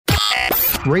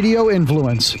Radio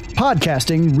Influence,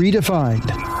 podcasting redefined.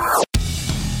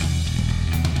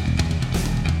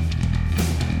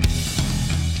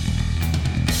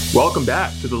 Welcome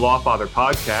back to the Lawfather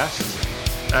podcast.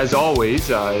 As always,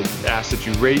 I ask that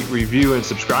you rate, review, and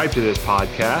subscribe to this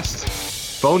podcast.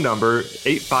 Phone number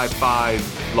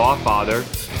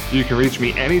 855-LAWFATHER. You can reach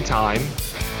me anytime,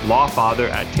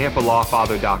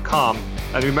 lawfather@tampalawfather.com.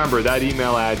 And remember, that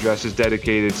email address is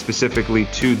dedicated specifically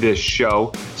to this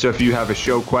show. So if you have a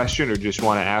show question or just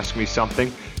want to ask me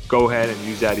something, go ahead and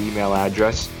use that email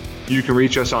address. You can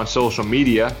reach us on social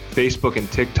media, Facebook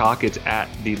and TikTok, it's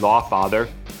 @TheLawFather.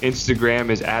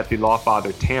 Instagram is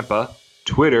 @TheLawFatherTampa.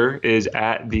 Twitter is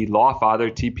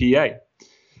 @TheLawFatherTPA.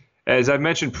 As I've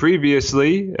mentioned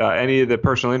previously, any of the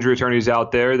personal injury attorneys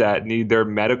out there that need their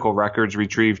medical records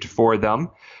retrieved for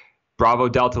them, Bravo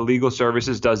Delta Legal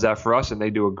Services does that for us, and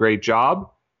they do a great job.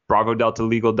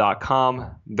 BravoDeltaLegal.com.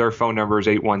 Their phone number is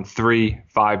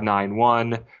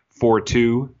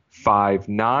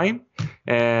 813-591-4259.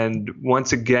 And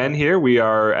once again, here we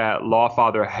are at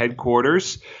Lawfather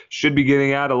headquarters. Should be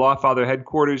getting out of Lawfather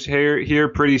headquarters here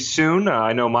pretty soon.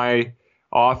 I know my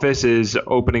office is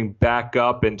opening back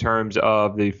up in terms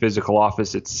of the physical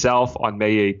office itself on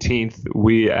May 18th.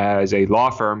 We, as a law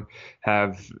firm,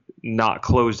 have not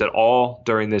closed at all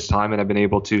during this time and have been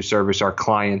able to service our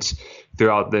clients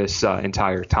throughout this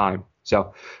entire time.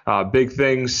 So big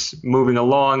things moving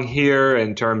along here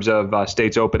in terms of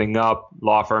states opening up,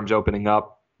 law firms opening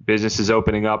up, businesses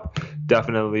opening up.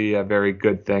 Definitely a very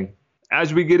good thing.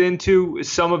 As we get into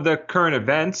some of the current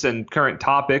events and current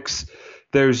topics,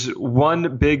 there's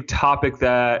one big topic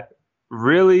that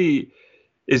really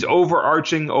is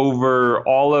overarching over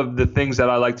all of the things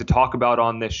that I like to talk about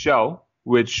on this show,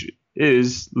 which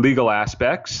is legal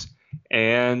aspects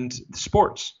and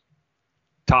sports.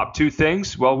 Top two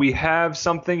things. Well, we have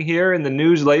something here in the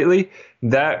news lately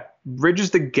that bridges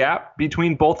the gap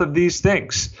between both of these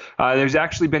things. There's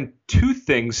actually been two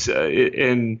things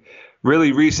in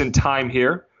really recent time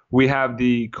here. We have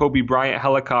the Kobe Bryant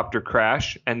helicopter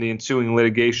crash and the ensuing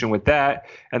litigation with that.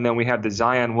 And then we have the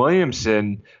Zion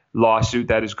Williamson lawsuit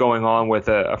that is going on with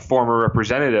a former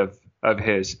representative of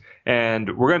his.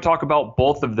 And we're going to talk about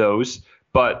both of those.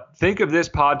 But think of this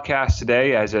podcast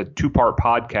today as a two-part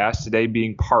podcast, today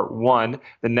being part one,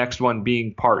 the next one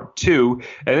being part two,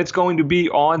 and it's going to be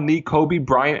on the Kobe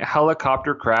Bryant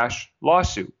helicopter crash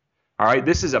lawsuit. All right,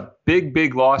 this is a big,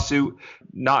 big lawsuit,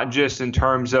 not just in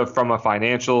terms of from a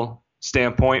financial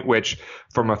standpoint, which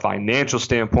from a financial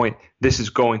standpoint, this is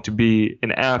going to be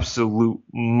an absolute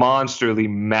monsterly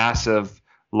massive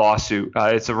lawsuit.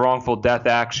 It's a wrongful death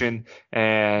action,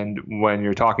 and when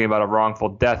you're talking about a wrongful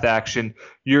death action,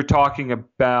 you're talking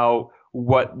about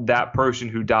what that person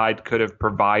who died could have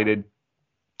provided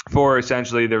for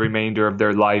essentially the remainder of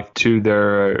their life to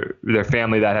their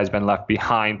family that has been left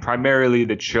behind, primarily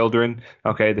the children,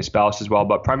 okay, the spouse as well,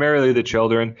 but primarily the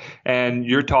children. And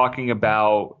you're talking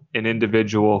about an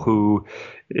individual who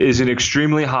is an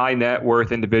extremely high net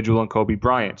worth individual in Kobe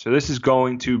Bryant. So this is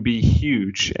going to be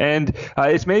huge. And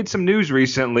it's made some news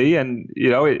recently. And,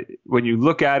 when you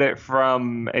look at it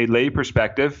from a lay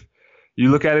perspective, you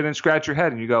look at it and scratch your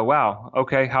head and you go, wow,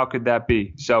 okay, how could that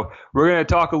be? So we're going to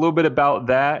talk a little bit about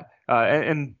that.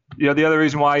 And the other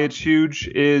reason why it's huge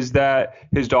is that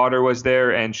his daughter was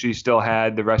there and she still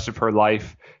had the rest of her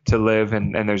life to live.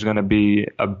 And there's going to be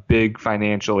a big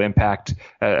financial impact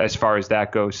as far as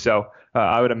that goes. So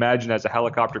I would imagine as a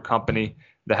helicopter company,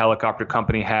 the helicopter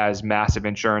company has massive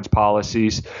insurance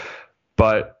policies,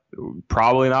 but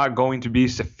probably not going to be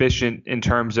sufficient in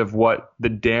terms of what the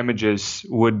damages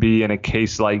would be in a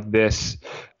case like this.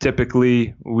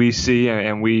 Typically, we see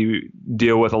and we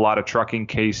deal with a lot of trucking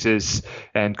cases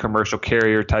and commercial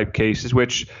carrier type cases,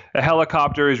 which a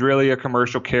helicopter is really a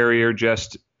commercial carrier,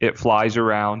 just it flies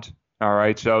around. All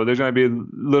right. So there's going to be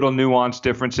little nuanced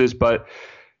differences, but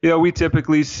we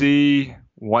typically see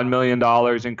 $1 million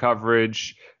in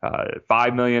coverage,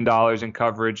 $5 million in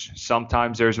coverage.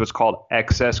 Sometimes there's what's called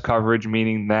excess coverage,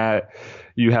 meaning that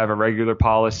you have a regular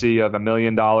policy of $1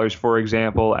 million, for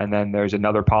example, and then there's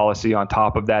another policy on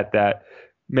top of that that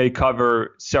may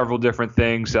cover several different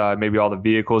things, maybe all the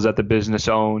vehicles that the business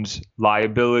owns,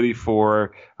 liability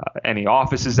for any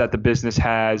offices that the business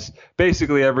has,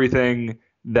 basically everything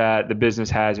that the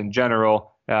business has in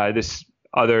general. This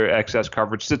other excess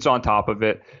coverage sits on top of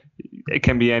it. It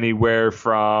can be anywhere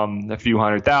from a few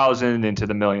 $100,000 into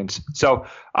the millions. So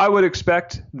I would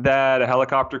expect that a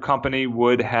helicopter company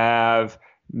would have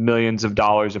millions of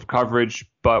dollars of coverage.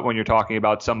 But when you're talking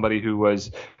about somebody who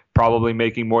was probably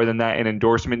making more than that in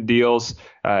endorsement deals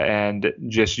and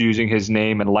just using his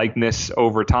name and likeness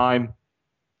over time,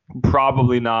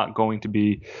 probably not going to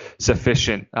be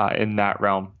sufficient in that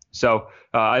realm. So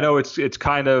I know it's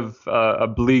kind of a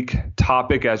bleak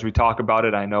topic as we talk about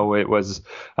it. I know it was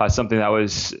something that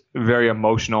was very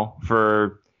emotional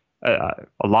for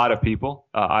a lot of people.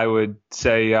 I would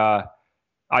say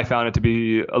I found it to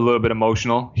be a little bit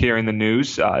emotional hearing the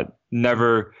news.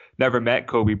 Never met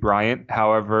Kobe Bryant.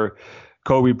 However,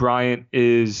 Kobe Bryant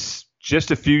is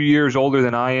just a few years older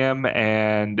than I am,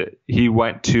 and he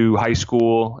went to high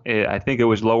school. I think it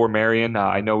was Lower Merion.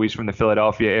 I know he's from the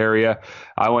Philadelphia area.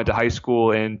 I went to high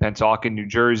school in Pennsauken, New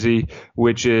Jersey,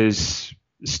 which is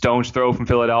stone's throw from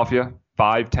Philadelphia,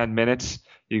 5-10 minutes.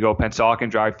 You go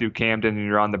Pennsauken, drive through Camden, and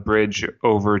you're on the bridge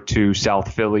over to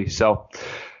South Philly. So,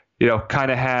 kind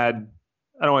of had,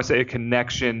 I don't want to say a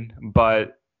connection,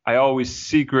 but I always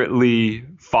secretly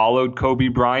followed Kobe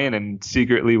Bryant and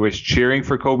secretly was cheering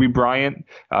for Kobe Bryant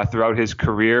throughout his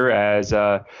career as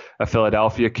a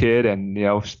Philadelphia kid. And,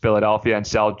 Philadelphia and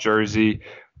South Jersey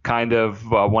kind of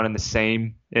one and the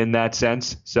same in that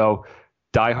sense. So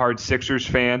diehard Sixers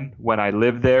fan when I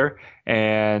lived there.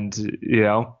 And,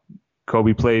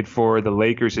 Kobe played for the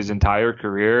Lakers his entire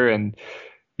career. And,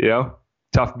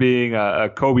 tough being a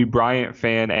Kobe Bryant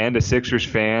fan and a Sixers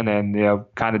fan and,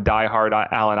 kind of diehard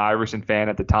Allen Iverson fan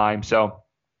at the time. So,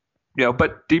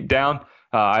 but deep down,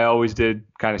 I always did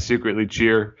kind of secretly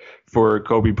cheer for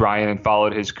Kobe Bryant and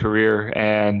followed his career.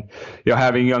 And,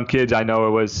 having young kids, I know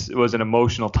it was an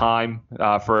emotional time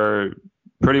for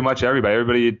pretty much everybody.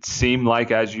 Everybody, it seemed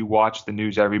like as you watch the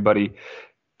news, everybody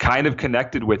kind of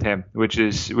connected with him, which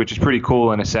is pretty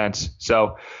cool in a sense.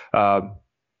 So,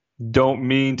 don't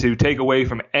mean to take away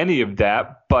from any of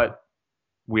that, but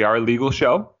we are a legal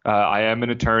show. I am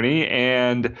an attorney,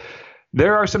 and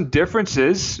there are some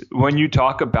differences when you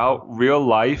talk about real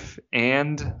life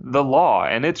and the law.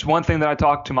 And it's one thing that I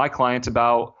talk to my clients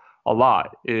about a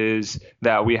lot is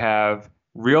that we have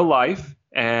real life,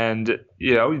 and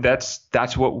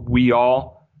that's what we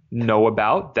all know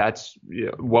about. That's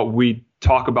what we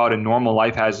talk about in normal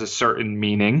life has a certain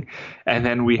meaning, and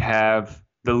then we have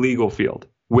the legal field,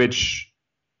 which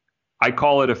I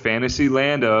call it a fantasy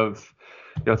land of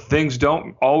things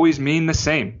don't always mean the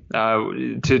same.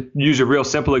 To use a real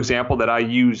simple example that I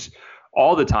use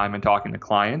all the time in talking to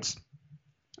clients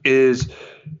is,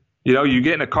 you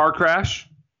get in a car crash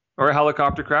or a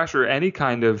helicopter crash or any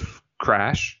kind of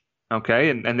crash, okay,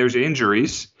 and there's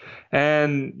injuries,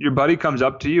 and your buddy comes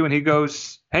up to you and he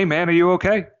goes, "Hey man, are you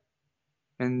okay?"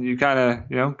 And you kind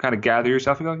of gather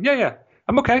yourself and go, "Yeah,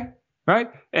 I'm okay,"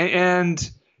 right? And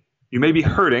you may be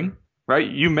hurting, right?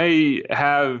 You may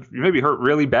be hurt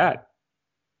really bad,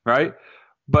 right?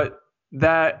 But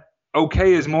that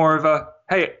okay is more of a,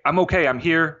 hey, I'm okay. I'm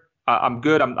here. I'm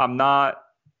good. I'm not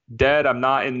dead. I'm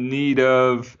not in need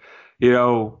of,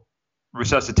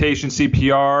 resuscitation,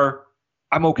 CPR.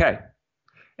 I'm okay.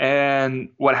 And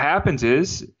what happens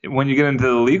is when you get into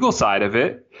the legal side of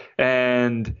it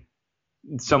and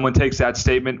someone takes that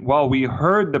statement, well, we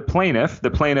heard the plaintiff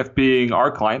being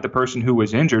our client, the person who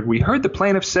was injured, we heard the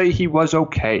plaintiff say he was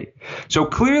okay. So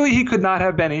clearly he could not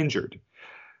have been injured.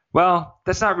 Well,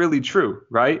 that's not really true,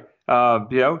 right?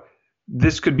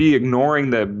 This could be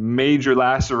ignoring the major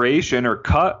laceration or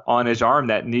cut on his arm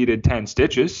that needed 10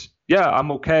 stitches. Yeah, I'm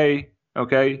okay.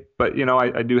 Okay. But,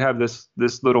 I do have this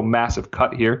little massive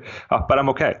cut here, but I'm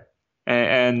okay.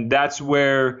 And that's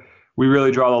where we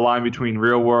really draw the line between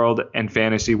real world and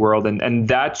fantasy world. And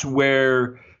that's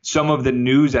where some of the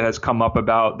news that has come up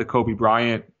about the Kobe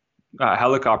Bryant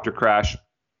helicopter crash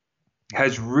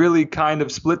has really kind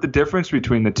of split the difference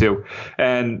between the two.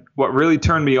 And what really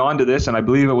turned me on to this, and I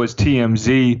believe it was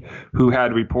TMZ who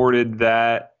had reported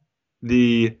that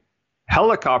the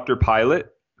helicopter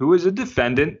pilot, who is a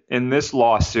defendant in this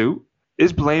lawsuit,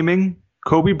 is blaming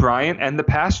Kobe Bryant and the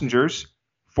passengers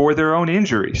for their own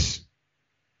injuries.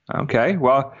 Okay,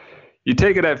 well, you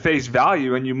take it at face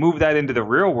value and you move that into the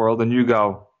real world and you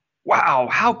go, wow,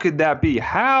 how could that be?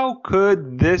 How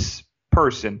could this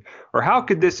person or how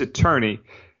could this attorney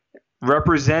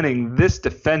representing this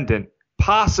defendant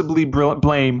possibly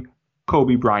blame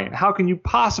Kobe Bryant? How can you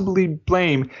possibly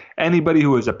blame anybody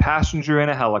who is a passenger in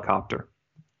a helicopter?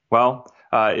 Well,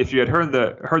 if you had heard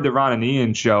the Ron and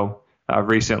Ian show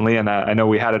recently, and I know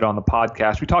we had it on the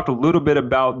podcast, we talked a little bit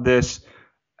about this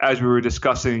as we were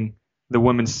discussing the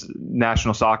women's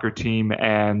national soccer team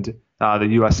and the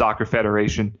U.S. Soccer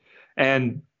Federation.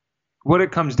 And what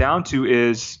it comes down to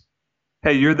is,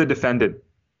 hey, you're the defendant.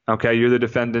 Okay, you're the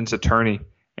defendant's attorney,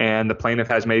 and the plaintiff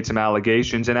has made some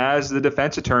allegations. And as the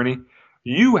defense attorney,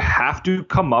 you have to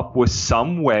come up with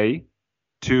some way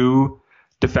to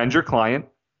defend your client.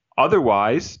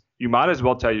 Otherwise, you might as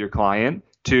well tell your client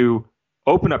to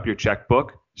open up your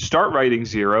checkbook, start writing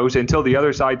zeros until the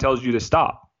other side tells you to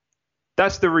stop.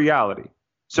 That's the reality.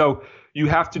 So you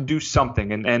have to do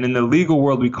something. And in the legal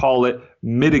world, we call it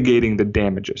mitigating the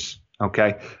damages.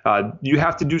 Okay. You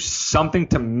have to do something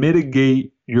to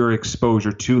mitigate your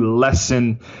exposure, to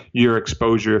lessen your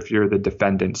exposure if you're the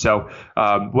defendant. So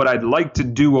what I'd like to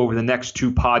do over the next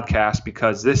 2 podcasts,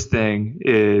 because this thing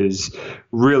is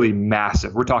really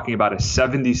massive. We're talking about a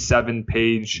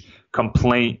 77-page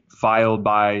complaint filed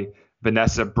by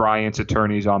Vanessa Bryant's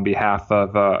attorneys on behalf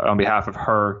of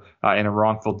her in a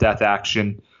wrongful death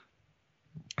action,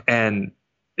 and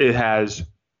it has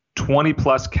 20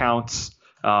 plus counts.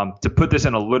 To put this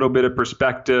in a little bit of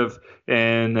perspective,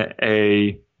 in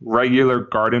a regular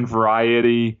garden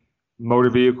variety motor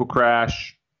vehicle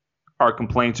crash, our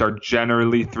complaints are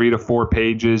generally 3 to 4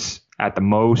 pages at the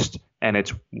most, and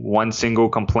it's one single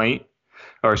complaint.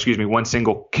 One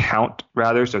single count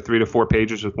rather. So 3 to 4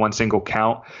 pages with one single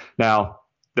count. Now,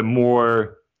 the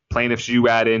more plaintiffs you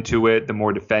add into it, the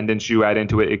more defendants you add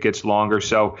into it, it gets longer.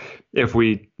 So if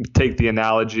we take the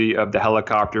analogy of the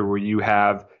helicopter where you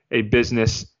have a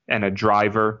business and a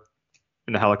driver,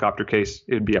 in the helicopter case,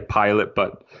 it would be a pilot,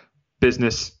 but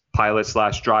business, pilot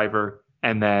 / driver,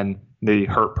 and then the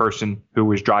hurt person who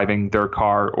was driving their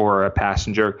car, or a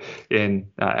passenger in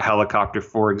a helicopter,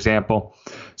 for example.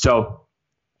 So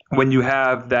when you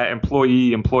have that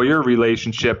employee-employer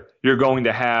relationship, you're going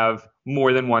to have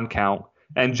more than one count.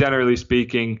 And generally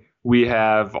speaking, we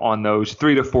have on those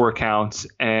 3 to 4 counts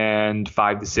and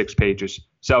 5 to 6 pages.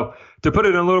 So to put it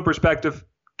in a little perspective,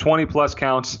 20 plus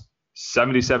counts,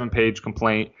 77-page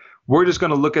complaint. We're just going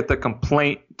to look at the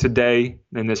complaint today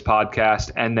in this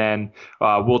podcast, and then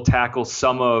we'll tackle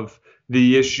some of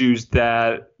the issues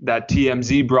that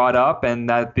TMZ brought up and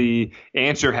that the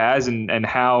answer has, and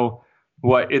how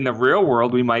what in the real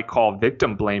world we might call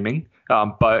victim blaming,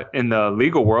 but in the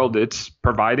legal world, it's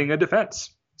providing a defense.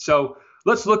 So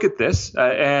let's look at this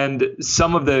and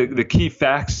some of the key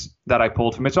facts that I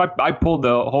pulled from it. So I pulled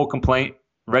the whole complaint,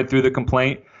 read through the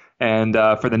complaint, and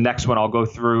for the next one, I'll go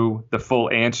through the full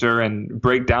answer and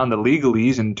break down the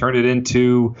legalese and turn it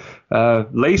into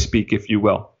lay speak, if you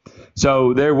will.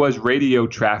 So there was radio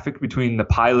traffic between the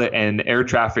pilot and air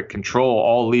traffic control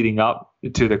all leading up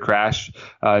to the crash.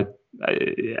 I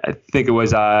think it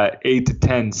was 8 to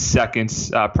 10 seconds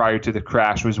prior to the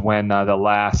crash was when the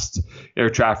last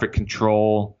air traffic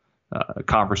control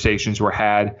conversations were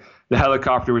had. The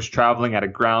helicopter was traveling at a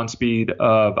ground speed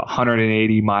of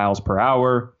 180 miles per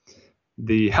hour.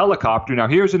 The helicopter, now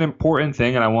here's an important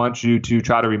thing, and I want you to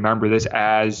try to remember this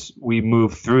as we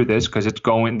move through this, because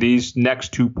these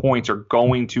next 2 points are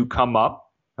going to come up.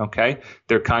 Okay,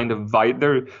 they're kind of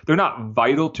they're not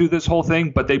vital to this whole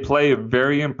thing, but they play a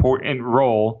very important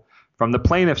role from the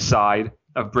plaintiff's side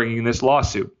of bringing this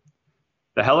lawsuit.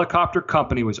 The helicopter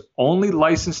company was only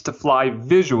licensed to fly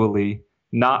visually,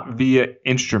 not via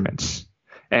instruments.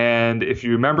 And if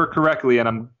you remember correctly,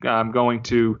 and I'm going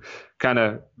to kind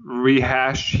of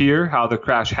rehash here how the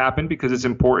crash happened, because it's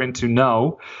important to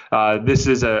know. This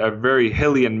is a very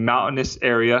hilly and mountainous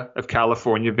area of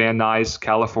California, Van Nuys,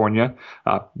 California.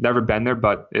 Never been there,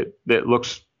 but it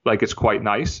looks like it's quite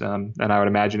nice. And I would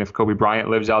imagine if Kobe Bryant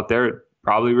lives out there, it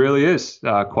probably really is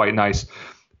quite nice.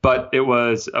 But it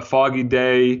was a foggy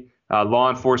day. Law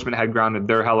enforcement had grounded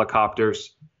their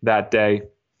helicopters that day.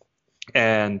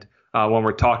 And when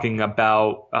we're talking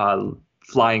about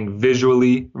flying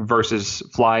visually versus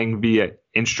flying via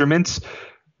instruments,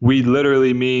 we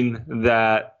literally mean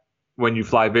that when you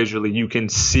fly visually, you can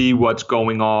see what's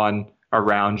going on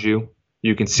around you.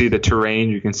 You can see the terrain,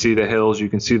 you can see the hills, you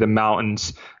can see the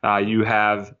mountains, you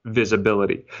have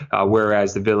visibility.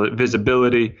 Whereas the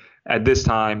visibility at this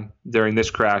time during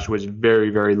this crash was very,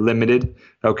 very limited.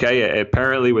 Okay,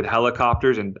 apparently with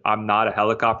helicopters, and I'm not a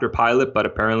helicopter pilot, but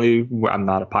apparently I'm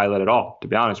not a pilot at all, to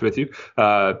be honest with you.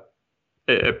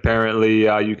 Apparently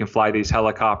you can fly these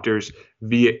helicopters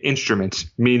via instruments,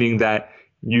 meaning that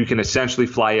you can essentially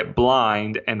fly it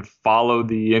blind and follow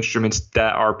the instruments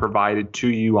that are provided to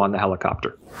you on the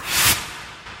helicopter.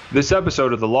 This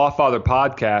episode of the Lawfather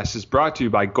Podcast is brought to you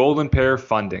by Golden Pair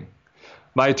Funding.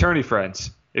 My attorney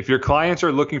friends, if your clients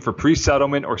are looking for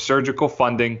pre-settlement or surgical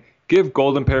funding, give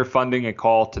Golden Pair Funding a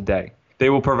call today. They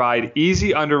will provide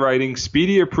easy underwriting,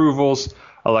 speedy approvals,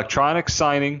 electronic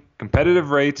signing,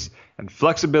 competitive rates, and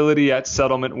flexibility at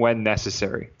settlement when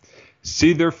necessary.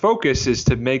 See, their focus is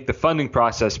to make the funding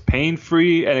process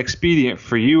pain-free and expedient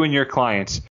for you and your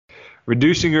clients,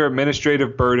 reducing your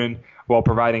administrative burden while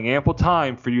providing ample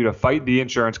time for you to fight the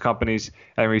insurance companies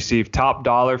and receive top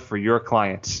dollar for your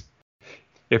clients.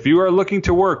 If you are looking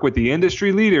to work with the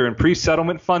industry leader in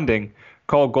pre-settlement funding,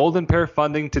 Call Golden Pair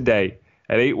Funding today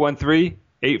at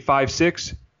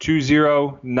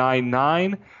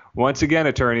 813-856-2099. Once again,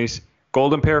 attorneys,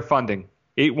 Golden Pair Funding,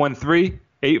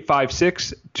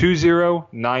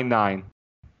 813-856-2099.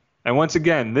 And once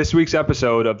again, this week's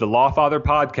episode of the Lawfather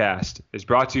Podcast is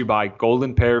brought to you by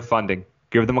Golden Pair Funding.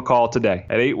 Give them a call today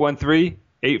at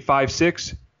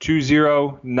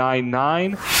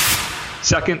 813-856-2099.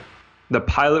 Second, the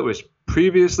pilot was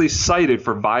previously cited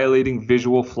for violating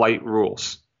visual flight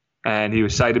rules, and he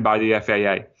was cited by the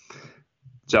FAA.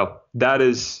 So that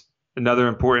is another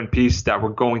important piece that we're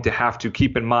going to have to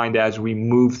keep in mind as we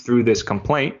move through this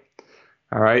complaint.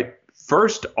 All right.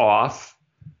 First off,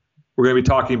 we're going to be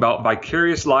talking about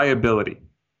vicarious liability.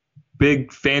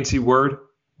 Big fancy word.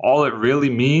 All it really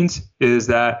means is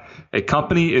that a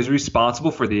company is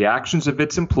responsible for the actions of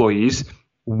its employees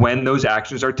when those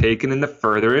actions are taken in the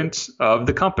furtherance of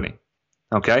the company.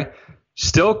 Okay?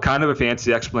 Still kind of a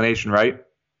fancy explanation, right?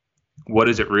 What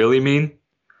does it really mean?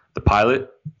 The pilot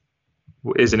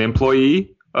is an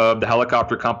employee of the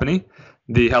helicopter company.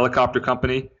 The helicopter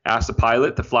company asks the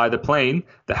pilot to fly the plane.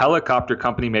 The helicopter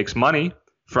company makes money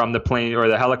from the plane or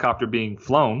the helicopter being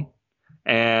flown,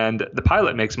 and the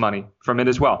pilot makes money from it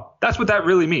as well. That's what that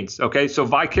really means. Okay, so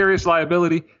vicarious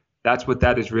liability, that's what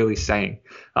that is really saying.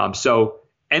 So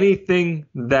anything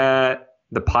that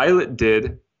the pilot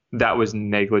did that was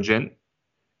negligent,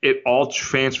 it all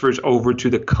transfers over to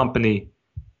the company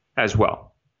as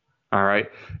well. All right,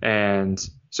 and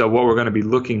so what we're going to be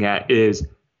looking at is,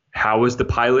 how is the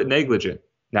pilot negligent?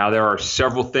 Now, there are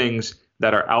several things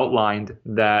that are outlined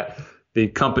that the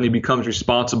company becomes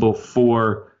responsible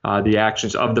for the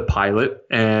actions of the pilot,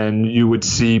 and you would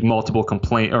see multiple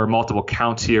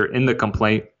counts here in the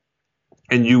complaint,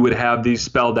 and you would have these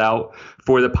spelled out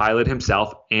for the pilot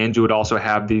himself, and you would also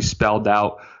have these spelled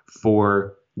out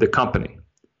for the company.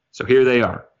 So here they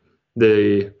are.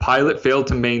 The pilot failed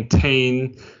to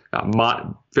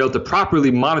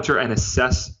properly monitor and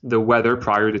assess the weather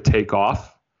prior to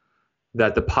takeoff.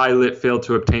 That the pilot failed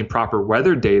to obtain proper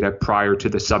weather data prior to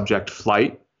the subject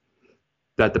flight,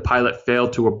 that the pilot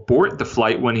failed to abort the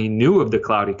flight when he knew of the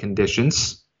cloudy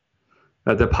conditions,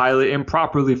 that the pilot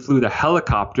improperly flew the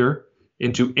helicopter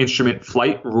into instrument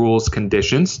flight rules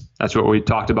conditions. That's what we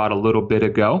talked about a little bit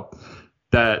ago.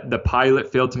 That the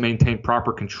pilot failed to maintain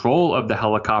proper control of the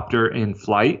helicopter in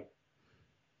flight,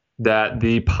 that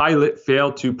the pilot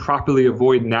failed to properly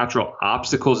avoid natural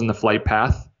obstacles in the flight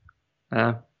path.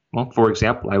 Well, for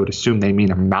example, I would assume they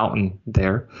mean a mountain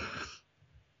there.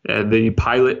 The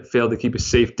pilot failed to keep a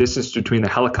safe distance between the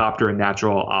helicopter and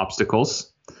natural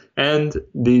obstacles. And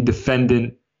the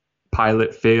defendant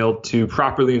pilot failed to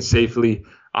properly and safely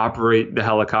operate the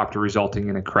helicopter, resulting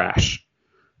in a crash.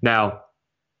 Now,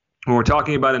 when we're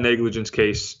talking about a negligence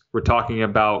case, we're talking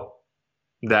about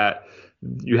that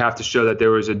you have to show that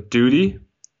there was a duty,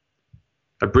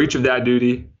 a breach of that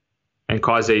duty, and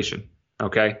causation.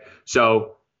 Okay?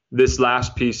 So this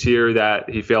last piece here,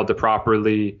 that he failed to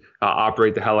properly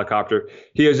operate the helicopter,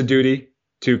 he has a duty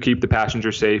to keep the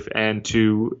passenger safe and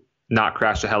to not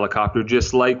crash the helicopter.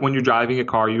 Just like when you're driving a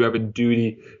car, you have a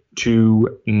duty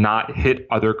to not hit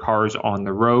other cars on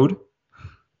the road.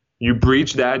 You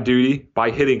breach that duty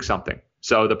by hitting something.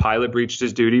 So the pilot breached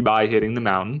his duty by hitting the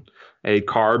mountain. A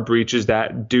car breaches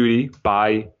that duty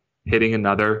by hitting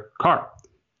another car.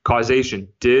 Causation.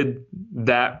 Did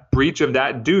that breach of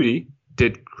that duty,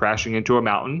 did crashing into a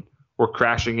mountain or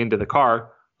crashing into the car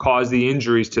cause the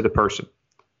injuries to the person?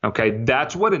 Okay,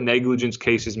 that's what a negligence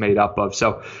case is made up of.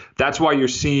 So that's why you're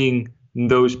seeing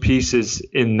those pieces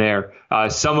in there.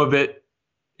 Some of it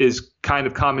is kind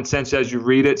of common sense as you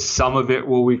read it. Some of it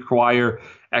will require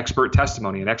expert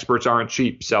testimony, and experts aren't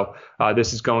cheap. So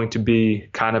this is going to be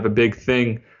kind of a big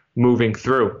thing moving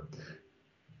through.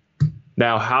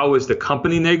 Now, how is the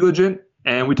company negligent?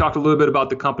 And we talked a little bit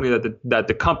about the company, that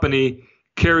the company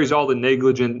carries all the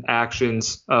negligent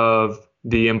actions of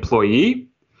the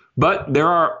employee, but there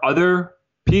are other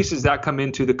pieces that come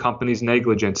into the company's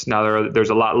negligence. Now, there's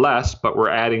a lot less, but we're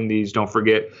adding these, don't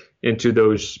forget, into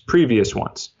those previous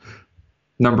ones.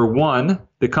 Number one,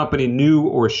 the company knew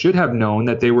or should have known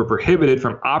that they were prohibited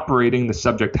from operating the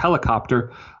subject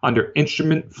helicopter under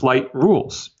instrument flight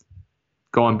rules.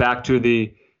 Going back to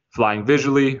the flying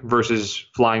visually versus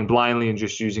flying blindly and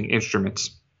just using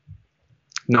instruments.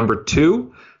 Number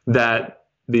two, that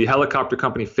the helicopter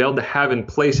company failed to have in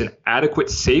place an adequate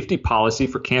safety policy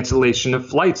for cancellation of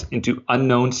flights into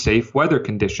unknown safe weather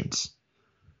conditions.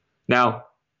 Now,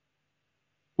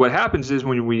 what happens is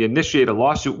when we initiate a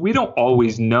lawsuit, we don't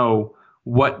always know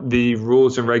what the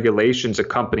rules and regulations a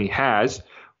company has.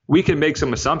 We can make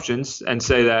some assumptions and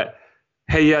say that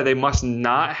hey, yeah, they must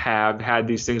not have had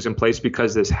these things in place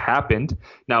because this happened.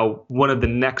 Now, one of the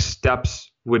next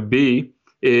steps would be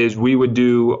is we would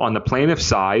do on the plaintiff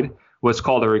side what's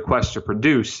called a request to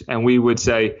produce. And we would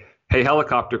say, hey,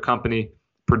 helicopter company,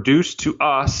 produce to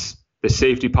us the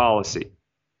safety policy.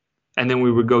 And then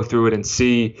we would go through it and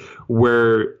see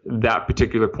where that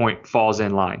particular point falls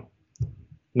in line.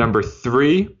 Number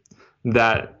 3,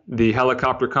 that the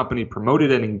helicopter company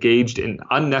promoted and engaged in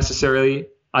unnecessary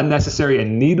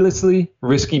and needlessly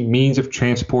risky means of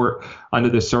transport under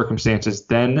the circumstances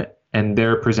then and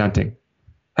there presenting.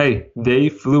 Hey, they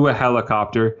flew a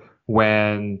helicopter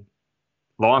when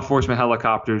law enforcement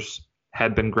helicopters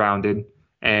had been grounded.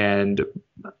 And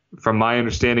from my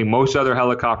understanding, most other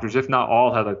helicopters, if not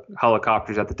all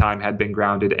helicopters at the time, had been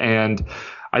grounded. And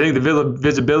I think the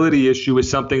visibility issue is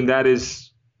something that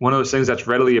is one of those things that's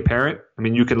readily apparent. I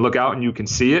mean, you can look out and you can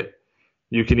see it.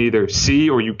 You can either see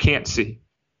or you can't see.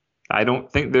 I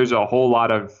don't think there's a whole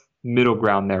lot of middle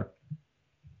ground there.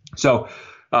 So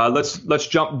let's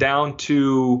jump down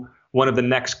to one of the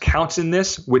next counts in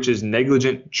this, which is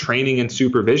negligent training and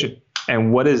supervision.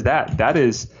 And what is that? That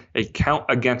is a count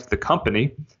against the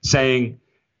company saying,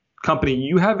 company,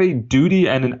 you have a duty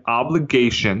and an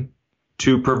obligation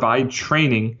to provide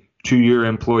training to your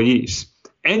employees,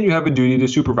 and you have a duty to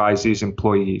supervise these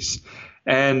employees.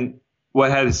 And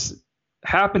what has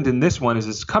happened in this one is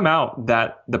it's come out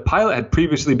that the pilot had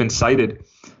previously been cited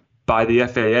by the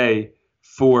FAA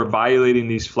for violating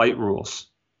these flight rules.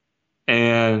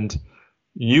 And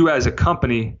you as a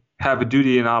company have a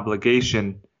duty and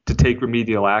obligation to take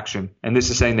remedial action. And this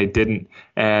is saying they didn't.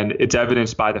 And it's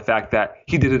evidenced by the fact that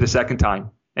he did it a second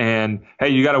time. And hey,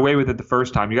 you got away with it the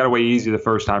first time. You got away easy the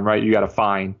first time, right? You got a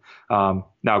fine.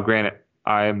 Now, granted,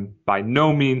 I'm by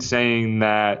no means saying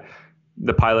that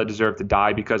the pilot deserved to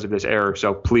die because of this error.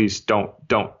 So please don't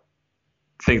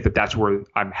think that that's where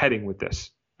I'm heading with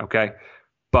this. Okay.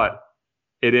 But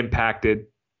it impacted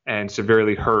and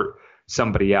severely hurt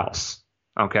somebody else.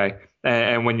 Okay.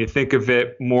 And when you think of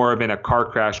it more of in a car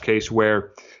crash case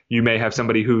where you may have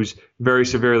somebody who's very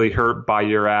severely hurt by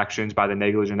your actions, by the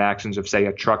negligent actions of, say,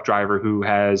 a truck driver who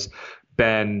has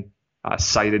been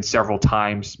cited several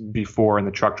times before and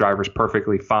the truck driver's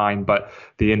perfectly fine, but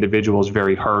the individual is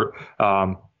very hurt.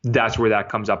 That's where that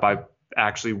comes up. I've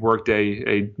actually worked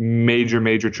a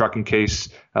major trucking case,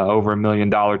 over $1 million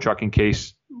trucking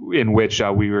case, in which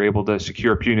we were able to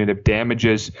secure punitive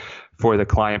damages for the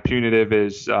client. Punitive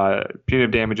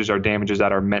damages are damages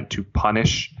that are meant to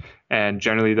punish. And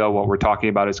generally, though, what we're talking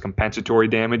about is compensatory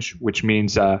damage, which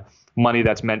means money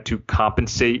that's meant to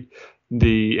compensate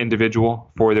the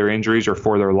individual for their injuries or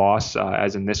for their loss,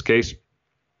 as in this case.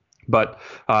 But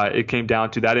it came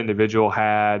down to that individual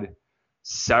had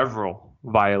several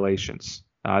violations.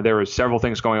 There were several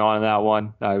things going on in that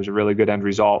one. It was a really good end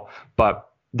result. But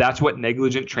that's what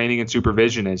negligent training and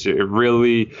supervision is. It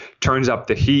really turns up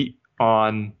the heat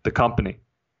on the company.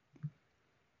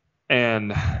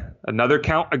 And another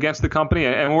count against the company,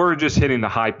 and we're just hitting the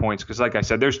high points because, like I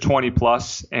said, there's 20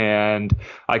 plus, and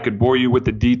I could bore you with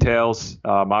the details.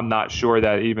 I'm not sure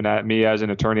that even at me as an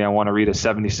attorney, I want to read a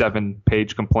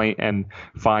 77-page complaint and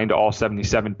find all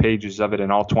 77 pages of it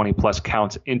and all 20 plus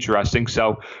counts interesting.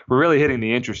 So we're really hitting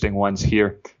the interesting ones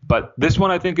here. But this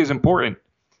one I think is important.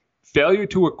 Failure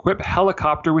to equip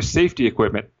helicopter with safety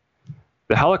equipment.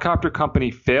 The helicopter company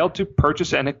failed to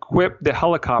purchase and equip the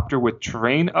helicopter with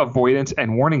terrain avoidance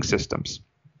and warning systems.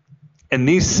 And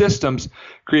these systems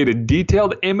create a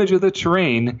detailed image of the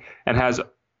terrain and has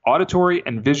auditory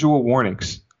and visual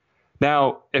warnings.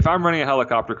 Now, if I'm running a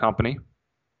helicopter company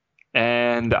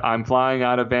and I'm flying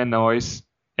out of Van Nuys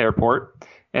Airport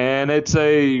and it's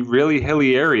a really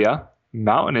hilly area,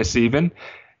 mountainous even,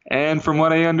 and from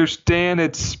what I understand,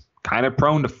 it's kind of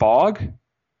prone to fog,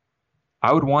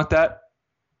 I would want that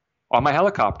on my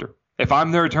helicopter. If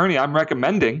I'm their attorney, I'm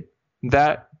recommending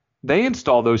that they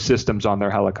install those systems on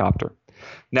their helicopter.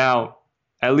 Now,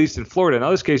 at least in Florida,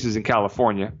 now this case is in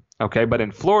California, okay, but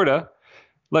in Florida,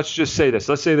 let's just say this.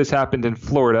 Let's say this happened in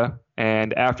Florida,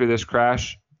 and after this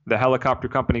crash, the helicopter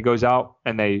company goes out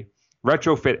and they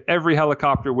retrofit every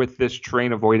helicopter with this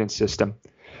terrain avoidance system.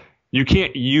 You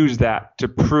can't use that to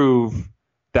prove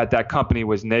that that company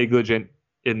was negligent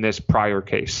in this prior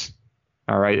case.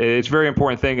 All right. It's a very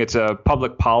important thing. It's a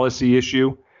public policy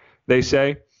issue, they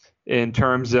say, in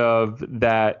terms of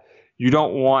that you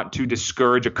don't want to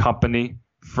discourage a company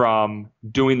from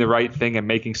doing the right thing and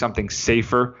making something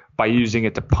safer by using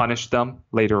it to punish them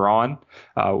later on.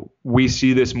 We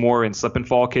see this more in slip and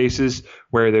fall cases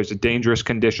where there's a dangerous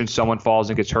condition, someone falls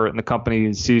and gets hurt, and the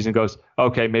company sees and goes,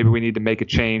 okay, maybe we need to make a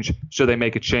change. So they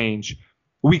make a change.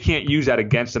 we can't use that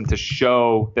against them to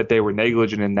show that they were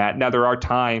negligent in that. Now, there are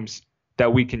times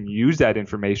that we can use that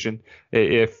information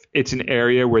if it's an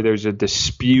area where there's a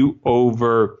dispute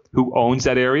over who owns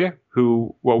that area,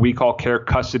 who what we call care,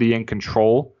 custody, and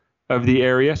control of the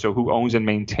area, so who owns and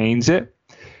maintains it,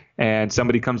 and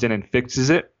somebody comes in and fixes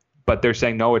it, but they're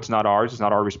saying, no, it's not ours, it's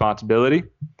not our responsibility.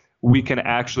 We can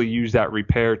actually use that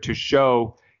repair to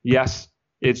show, yes,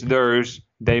 it's theirs,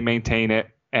 they maintain it,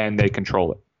 and they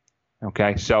control it.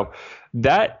 Okay, so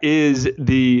that is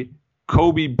the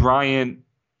Kobe Bryant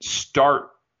start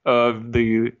of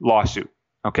the lawsuit.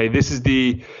 Okay, this is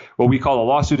what we call a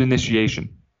lawsuit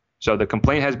initiation. So the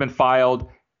complaint has been filed.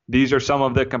 These are some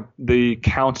of the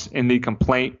counts in the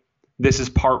complaint. This is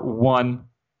part one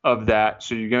of that.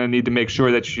 So you're going to need to make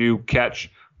sure that you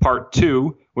catch part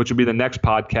two, which will be the next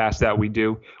podcast that we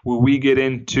do, where we get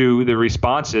into the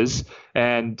responses.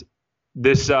 And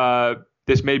this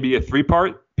may be a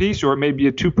 3-part piece, or it may be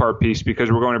a 2-part piece,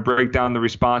 because we're going to break down the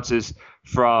responses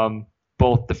from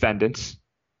both defendants.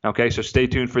 Okay, so stay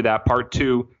tuned for that. Part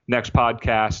two, next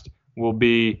podcast, will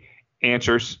be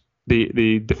answers,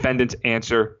 the defendant's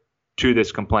answer to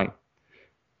this complaint.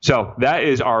 So that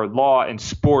is our law and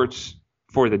sports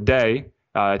for the day.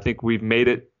 I think we've made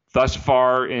it thus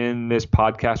far in this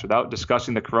podcast without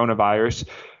discussing the coronavirus,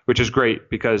 which is great,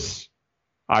 because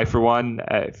I, for one,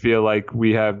 feel like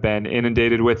we have been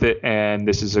inundated with it, and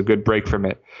this is a good break from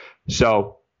it.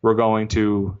 So we're going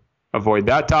to avoid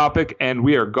that topic, and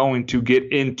we are going to get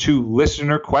into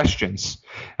listener questions.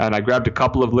 And I grabbed a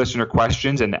couple of listener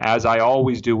questions, and as I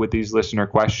always do with these listener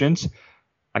questions,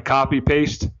 I copy,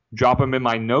 paste, drop them in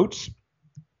my notes,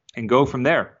 and go from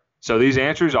there. So these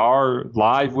answers are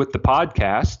live with the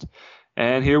podcast,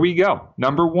 and here we go.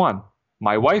 Number 1,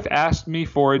 my wife asked me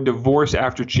for a divorce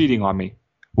after cheating on me.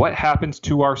 What happens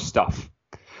to our stuff?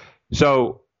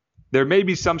 So there may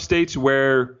be some states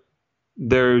where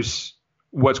there's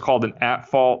what's called an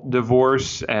at-fault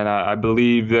divorce, and I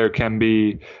believe there can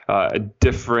be a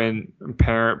different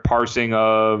parent parsing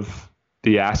of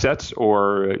the assets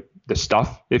or the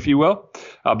stuff, if you will.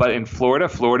 But in Florida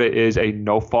is a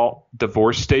no-fault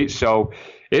divorce state, so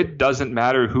it doesn't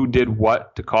matter who did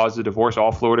what to cause the divorce.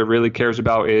 All Florida really cares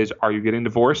about is, are you getting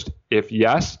divorced? If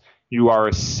yes, you are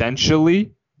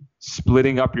essentially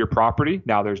splitting up your property.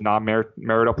 Now, there's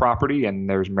non-marital property and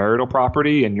there's marital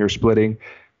property, and you're splitting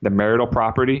the marital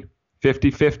property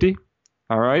 50-50.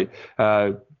 All right.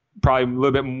 Probably a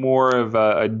little bit more of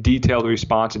a detailed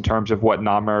response in terms of what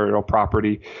non-marital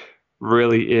property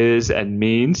really is and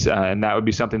means. And that would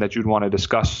be something that you'd want to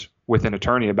discuss with an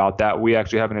attorney about that. We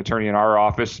actually have an attorney in our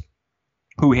office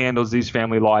who handles these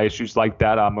family law issues like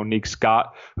that, Monique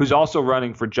Scott, who's also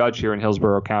running for judge here in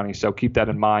Hillsborough County. So keep that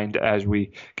in mind as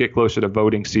we get closer to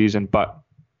voting season. But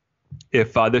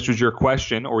if this was your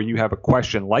question, or you have a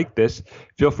question like this,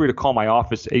 feel free to call my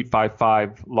office,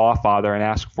 855-LAW-FATHER, and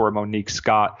ask for Monique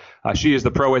Scott. She is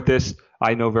the pro at this.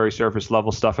 I know very surface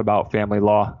level stuff about family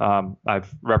law.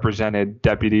 I've represented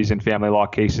deputies in family law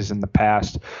cases in the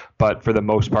past, but for the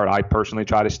most part, I personally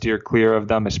try to steer clear of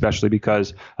them, especially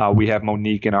because we have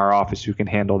Monique in our office who can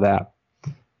handle that.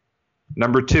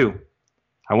 Number 2,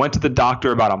 I went to the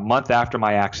doctor about a month after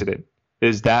my accident.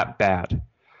 Is that bad?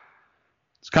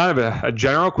 It's kind of a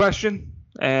general question,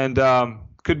 and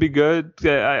could be good.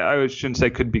 I shouldn't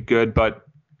say could be good, but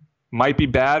might be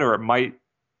bad, or it might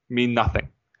mean nothing.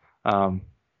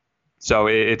 So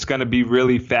it's going to be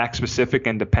really fact specific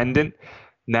and dependent.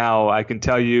 Now, I can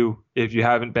tell you, if you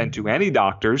haven't been to any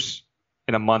doctors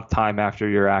in a month time after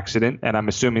your accident, and I'm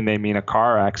assuming they mean a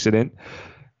car accident,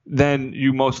 then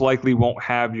you most likely won't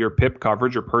have your PIP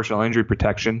coverage, or personal injury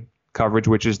protection coverage,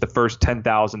 which is the first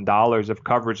 $10,000 of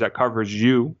coverage that covers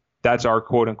you. That's our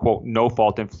quote unquote no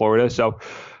fault in Florida. So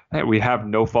we have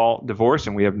no fault divorce,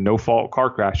 and we have no fault car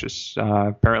crashes.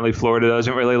 Apparently Florida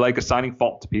doesn't really like assigning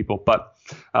fault to people, but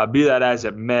be that as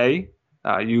it may,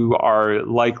 you are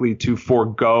likely to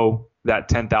forego that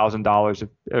 $10,000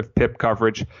 of PIP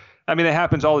coverage. I mean, it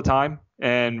happens all the time.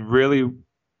 And really,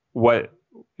 what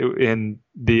in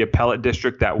the appellate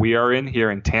district that we are in here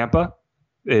in Tampa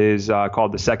is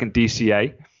called the second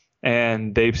DCA.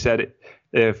 And they've said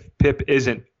if PIP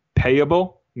isn't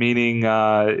payable, meaning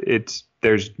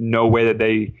there's no way that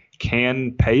they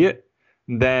can pay it,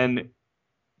 then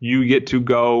you get to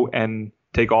go and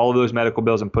take all of those medical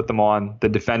bills and put them on the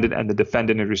defendant, and the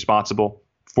defendant is responsible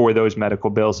for those medical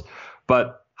bills.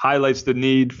 But highlights the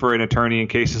need for an attorney in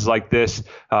cases like this.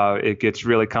 It gets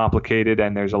really complicated,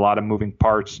 and there's a lot of moving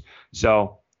parts.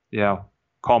 So,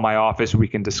 call my office. We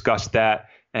can discuss that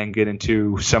and get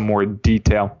into some more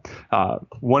detail.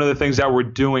 One of the things that we're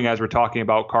doing as we're talking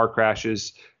about car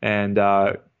crashes and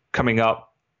coming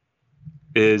up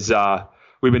is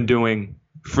we've been doing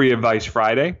Free Advice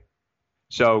Friday.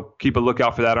 So keep a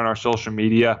lookout for that on our social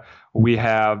media. We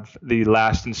have the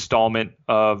last installment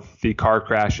of the car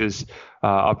crashes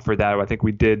up for that. I think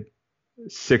we did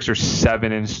 6 or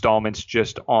 7 installments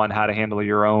just on how to handle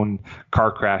your own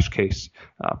car crash case.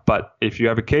 But if you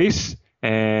have a case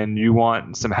and you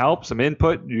want some help, some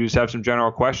input, you just have some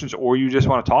general questions, or you just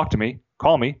want to talk to me,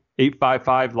 call me,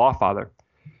 855-LAWFATHER.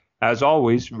 As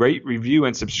always, rate, review,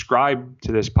 and subscribe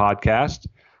to this podcast.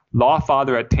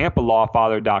 Lawfather at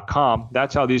tampalawfather.com.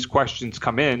 That's how these questions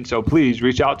come in, so please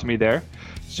reach out to me there.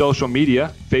 Social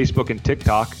media, Facebook and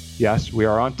TikTok. Yes, we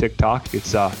are on TikTok.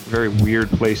 It's a very weird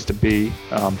place to be,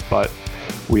 but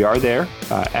we are there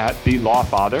at The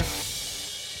Lawfather.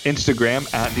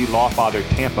 Instagram at The Lawfather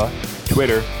Tampa.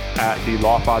 Twitter at The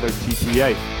Lawfather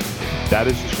TTA. That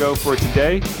is the show for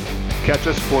today. Catch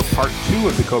us for part 2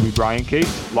 of the Kobe Bryant case.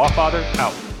 Lawfather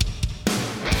out.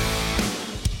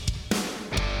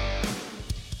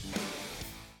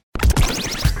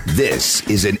 This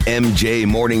is an MJ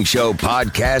Morning Show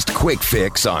podcast quick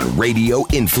fix on Radio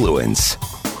Influence.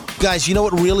 Guys, you know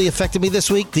what really affected me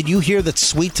this week? Did you hear that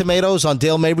Sweet Tomatoes on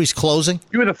Dale Mabry's closing?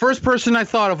 You were the first person I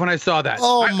thought of when I saw that.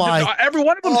 Every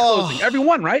one of them's closing. Every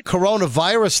one, right?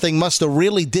 Coronavirus thing must have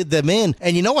really did them in.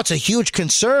 And you know what's a huge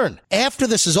concern? After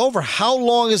this is over, how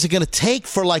long is it going to take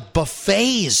for like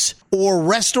buffets or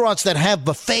restaurants that have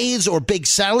buffets or big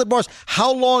salad bars?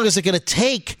 How long is it going to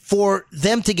take for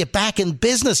them to get back in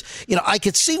business? You know, I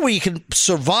could see where you can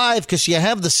survive because you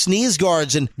have the sneeze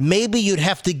guards, and maybe you'd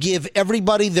have to give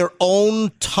everybody their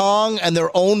own tongue and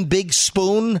their own big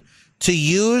spoon to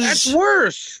use. That's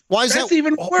worse. That's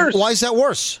even worse. Why is that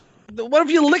worse? What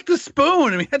if you lick the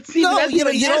spoon? I mean, that's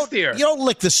even nastier. You don't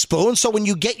lick the spoon. So when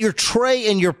you get your tray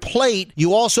and your plate,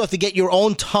 you also have to get your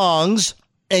own tongs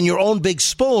and your own big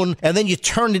spoon, and then you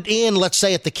turn it in, let's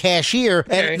say, at the cashier.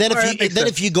 And then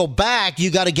if you go back, you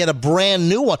got to get a brand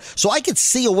new one. So I could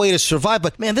see a way to survive,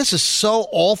 but man, this is so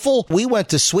awful. We went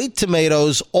to Sweet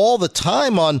Tomatoes all the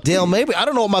time on Dale Mabry. I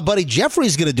don't know what my buddy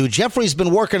Jeffrey's going to do. Jeffrey's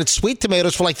been working at Sweet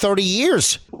Tomatoes for like 30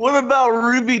 years. What about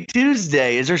Ruby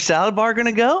Tuesday? Is her salad bar going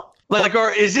to go?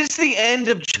 Or is this the end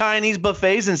of Chinese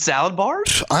buffets and salad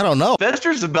bars? I don't know.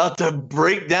 Fester's about to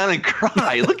break down and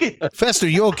cry. Look at Fester,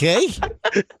 you okay?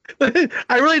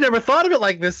 I really never thought of it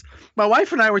like this. My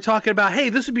wife and I were talking about, hey,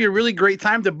 this would be a really great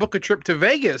time to book a trip to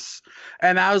Vegas.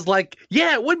 And I was like,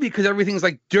 yeah, it would be because everything's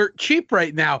like dirt cheap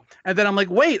right now. And then I'm like,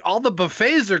 wait, all the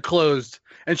buffets are closed.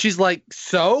 And she's like,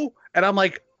 so? And I'm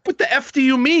like, what the F do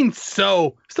you mean,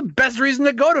 so? It's the best reason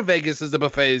to go to Vegas is the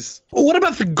buffets. Well, what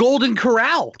about the Golden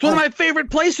Corral? It's one of my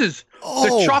favorite places.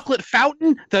 The chocolate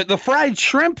fountain, the fried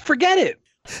shrimp, forget it.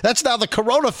 That's now the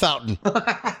Corona fountain.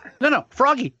 No,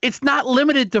 Froggy, it's not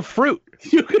limited to fruit.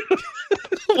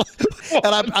 And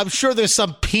I'm sure there's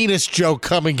some penis joke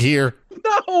coming here.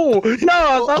 No,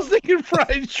 I was thinking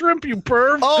fried shrimp, you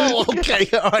perv. Oh, okay.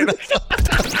 All right.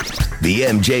 The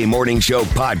MJ Morning Show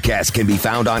podcast can be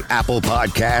found on Apple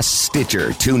Podcasts, Stitcher,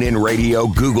 TuneIn Radio,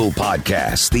 Google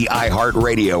Podcasts, the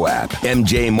iHeartRadio app,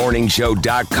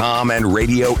 MJMorningshow.com, and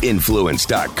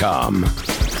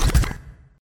RadioInfluence.com.